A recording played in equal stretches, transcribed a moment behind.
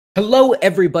Hello,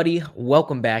 everybody.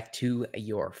 Welcome back to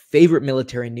your favorite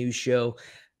military news show.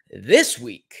 This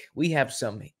week, we have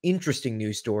some interesting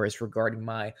news stories regarding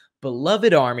my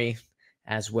beloved Army,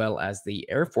 as well as the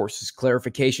Air Force's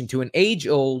clarification to an age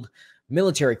old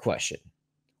military question: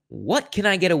 what can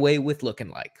I get away with looking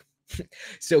like?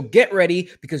 So get ready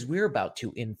because we're about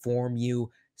to inform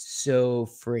you so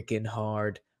freaking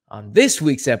hard on this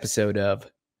week's episode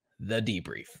of The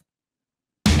Debrief.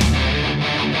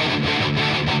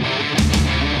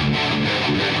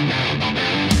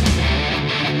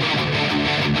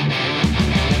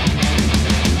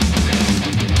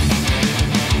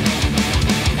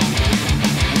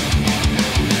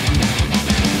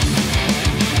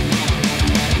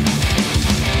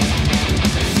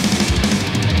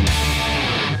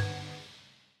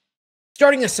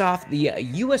 Starting us off, the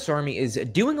U.S. Army is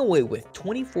doing away with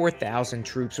 24,000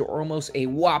 troops, or almost a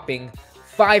whopping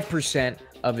 5%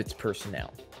 of its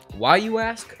personnel. Why, you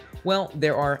ask? Well,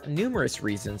 there are numerous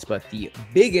reasons, but the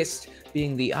biggest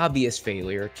being the obvious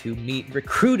failure to meet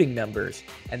recruiting numbers,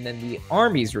 and then the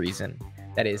Army's reason,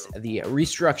 that is, the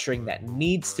restructuring that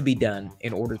needs to be done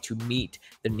in order to meet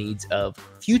the needs of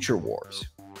future wars.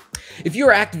 If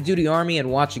you're active duty Army and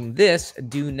watching this,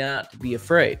 do not be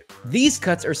afraid. These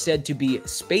cuts are said to be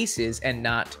spaces and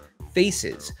not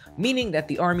faces, meaning that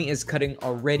the Army is cutting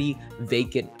already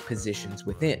vacant positions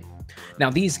within. Now,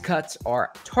 these cuts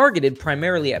are targeted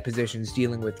primarily at positions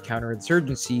dealing with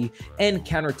counterinsurgency and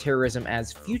counterterrorism,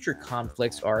 as future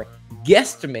conflicts are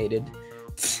guesstimated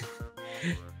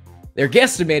They're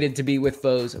guesstimated to be with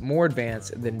foes more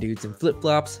advanced than dudes in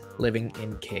flip-flops living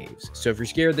in caves. So if you're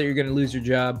scared that you're going to lose your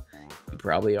job, you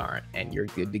probably aren't, and you're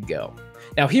good to go.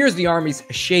 Now, here's the Army's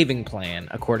shaving plan,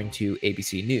 according to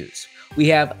ABC News. We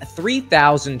have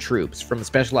 3,000 troops from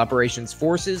Special Operations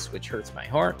Forces, which hurts my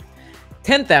heart,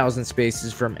 10,000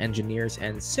 spaces from engineers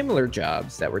and similar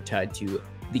jobs that were tied to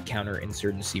the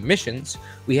counterinsurgency missions.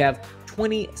 We have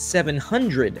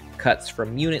 2,700 cuts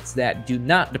from units that do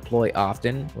not deploy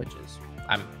often, which is,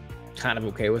 I'm kind of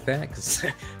okay with that because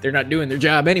they're not doing their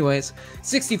job anyways.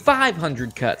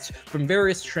 6,500 cuts from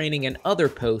various training and other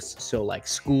posts, so like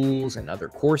schools and other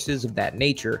courses of that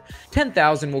nature.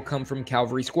 10,000 will come from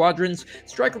cavalry squadrons,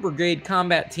 striker brigade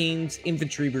combat teams,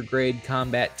 infantry brigade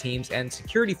combat teams, and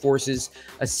security forces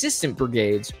assistant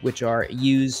brigades, which are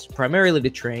used primarily to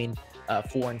train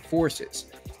foreign forces.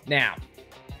 Now,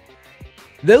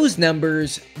 those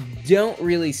numbers don't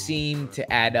really seem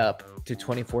to add up to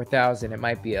 24,000. It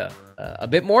might be a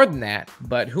bit more than that,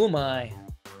 but who am I?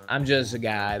 I'm just a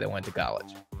guy that went to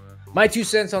college. My 2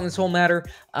 cents on this whole matter: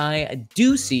 I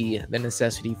do see the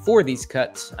necessity for these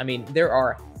cuts. I mean, there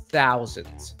are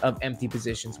thousands of empty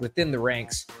positions within the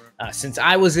ranks since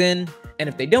I was in, and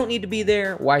if they don't need to be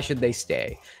there, why should they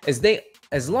stay?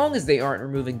 As long as they aren't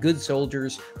removing good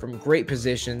soldiers from great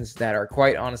positions that are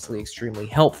quite honestly extremely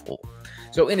helpful.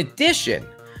 So in addition,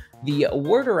 the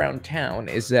word around town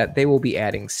is that they will be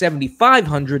adding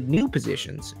 7,500 new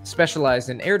positions specialized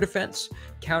in air defense,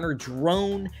 counter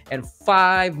drone, and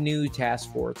 5 new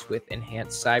task forces with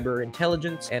enhanced cyber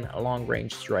intelligence and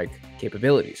long-range strike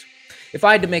capabilities. If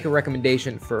I had to make a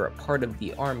recommendation for a part of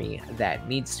the Army that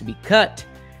needs to be cut,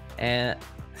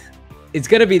 it's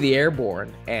going to be the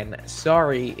airborne, and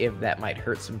sorry if that might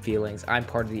hurt some feelings. I'm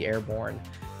part of the airborne,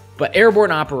 but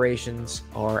airborne operations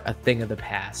are a thing of the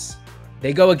past.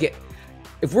 They go again.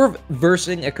 If we're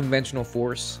versing a conventional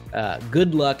force,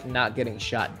 good luck not getting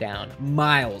shot down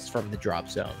miles from the drop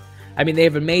zone. I mean, they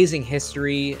have amazing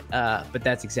history, but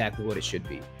that's exactly what it should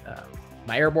be.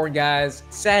 My airborne guys,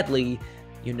 sadly,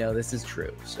 you know this is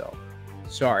true, so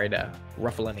sorry to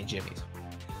ruffle any jimmies.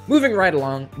 Moving right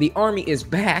along, the Army is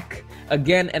back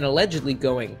again and allegedly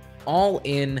going all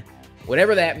in,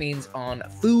 whatever that means, on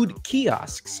food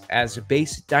kiosks, as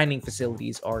base dining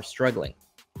facilities are struggling.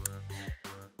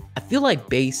 I feel like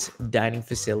base dining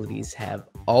facilities have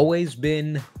always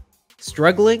been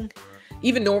struggling.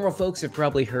 Even normal folks have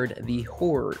probably heard the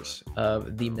horrors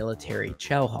of the military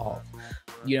chow hall.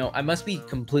 You know, I must be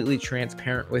completely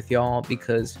transparent with y'all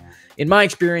because in my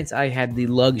experience, I had the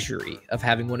luxury of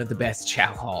having one of the best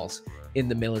chow halls in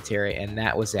the military, and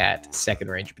that was at 2nd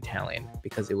Ranger Battalion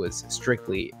because it was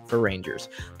strictly for Rangers.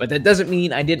 But that doesn't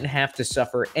mean I didn't have to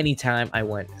suffer anytime I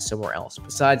went somewhere else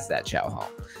besides that chow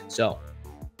hall. So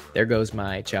there goes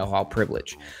my chow hall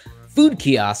privilege. Food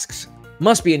kiosks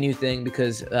must be a new thing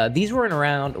because these weren't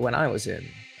around when I was in.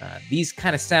 These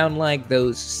kind of sound like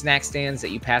those snack stands that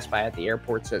you pass by at the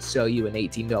airports that sell you an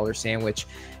 $18 sandwich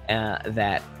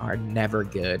that are never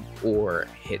good or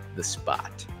hit the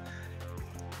spot.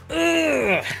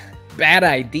 Ugh, bad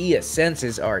idea.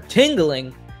 Senses are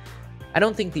tingling. I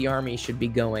don't think the Army should be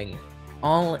going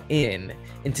all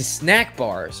into snack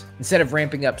bars instead of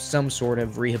ramping up some sort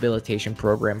of rehabilitation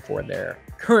program for their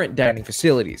current dining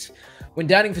facilities. When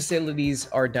dining facilities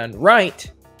are done right,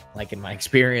 like in my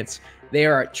experience, they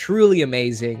are truly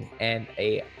amazing and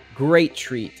a great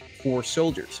treat for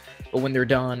soldiers. But when they're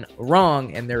done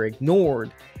wrong and they're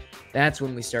ignored, that's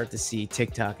when we start to see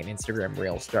TikTok and Instagram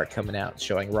Reels start coming out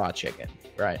showing raw chicken,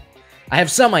 right? I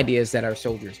have some ideas that our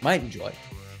soldiers might enjoy.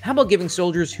 How about giving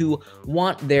soldiers who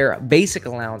want their basic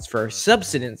allowance for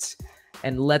subsistence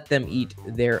and let them eat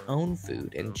their own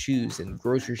food and choose and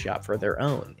grocery shop for their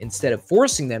own, instead of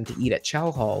forcing them to eat at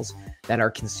chow halls that are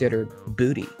considered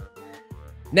booty?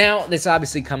 Now, this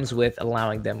obviously comes with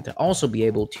allowing them to also be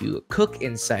able to cook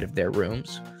inside of their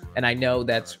rooms. And I know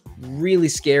that's really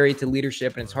scary to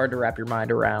leadership and it's hard to wrap your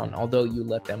mind around, although you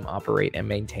let them operate and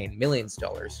maintain millions of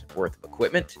dollars worth of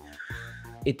equipment.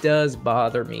 It does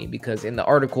bother me because in the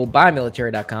article by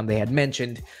military.com, they had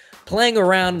mentioned playing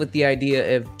around with the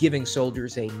idea of giving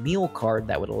soldiers a meal card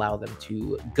that would allow them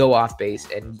to go off base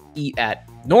and eat at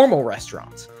normal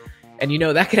restaurants. And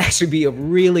that could actually be a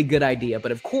really good idea.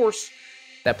 But of course,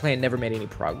 that plan never made any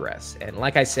progress. And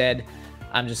like I said,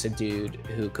 I'm just a dude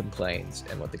who complains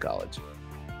and went to college.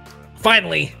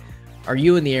 Finally, are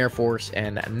you in the Air Force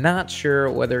and not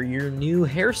sure whether your new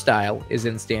hairstyle is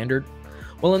in standard?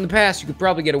 Well, in the past, you could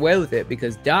probably get away with it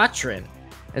because doctrine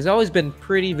has always been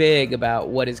pretty vague about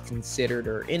what is considered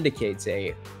or indicates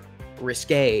a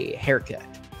risque haircut.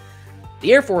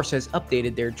 The Air Force has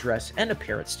updated their dress and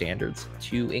appearance standards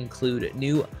to include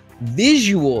new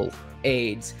visual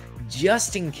aids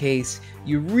just in case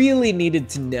you really needed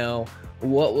to know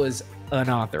what was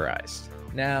unauthorized.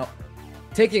 Now,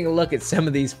 taking a look at some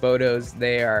of these photos,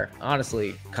 they are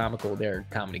honestly comical. They're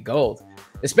comedy gold,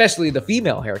 especially the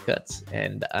female haircuts.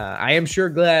 And I am sure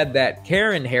glad that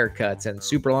Karen haircuts and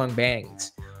super long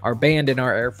bangs are banned in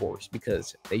our Air Force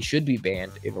because they should be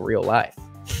banned in real life.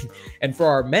 And for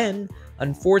our men,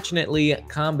 unfortunately,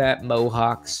 combat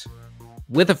mohawks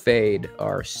with a fade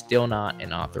are still not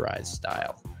an authorized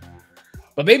style.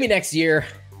 But maybe next year,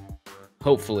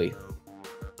 hopefully.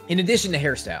 In addition to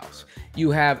hairstyles, you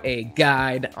have a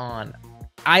guide on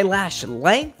eyelash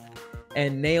length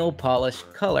and nail polish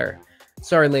color.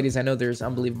 Sorry, ladies, I know there's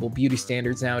unbelievable beauty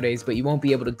standards nowadays, but you won't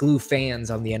be able to glue fans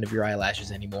on the end of your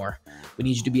eyelashes anymore. We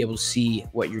need you to be able to see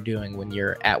what you're doing when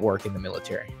you're at work in the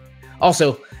military.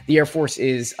 Also, the Air Force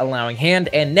is allowing hand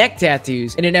and neck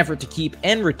tattoos in an effort to keep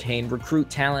and recruit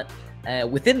talent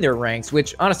within their ranks,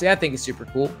 which honestly I think is super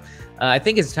cool. I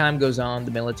think as time goes on,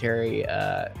 the military,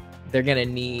 they're going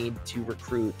to need to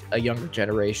recruit a younger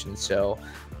generation. So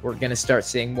we're going to start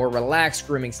seeing more relaxed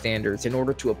grooming standards in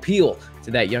order to appeal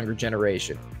to that younger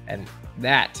generation. And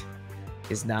that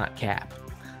is not cap.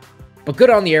 But good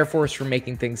on the Air Force for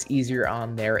making things easier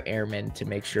on their airmen to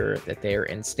make sure that they are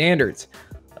in standards.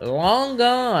 Long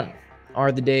gone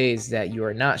are the days that you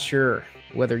are not sure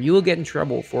whether you will get in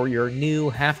trouble for your new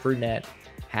half brunette,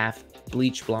 half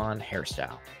bleach blonde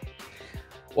hairstyle.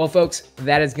 Well, folks,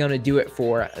 that is going to do it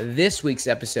for this week's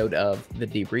episode of The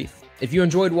Debrief. If you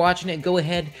enjoyed watching it, go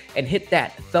ahead and hit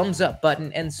that thumbs up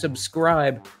button and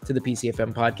subscribe to the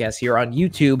PCFM podcast here on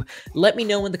YouTube. Let me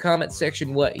know in the comments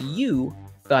section what you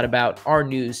thought about our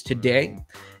news today.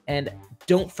 And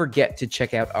don't forget to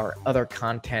check out our other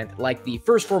content like the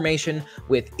First Formation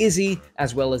with Izzy,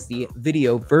 as well as the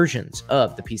video versions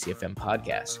of the PCFM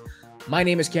podcast. My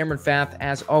name is Cameron Fath.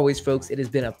 As always, folks, it has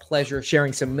been a pleasure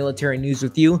sharing some military news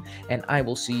with you, and I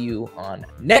will see you on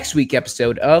next week's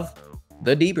episode of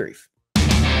The Debrief.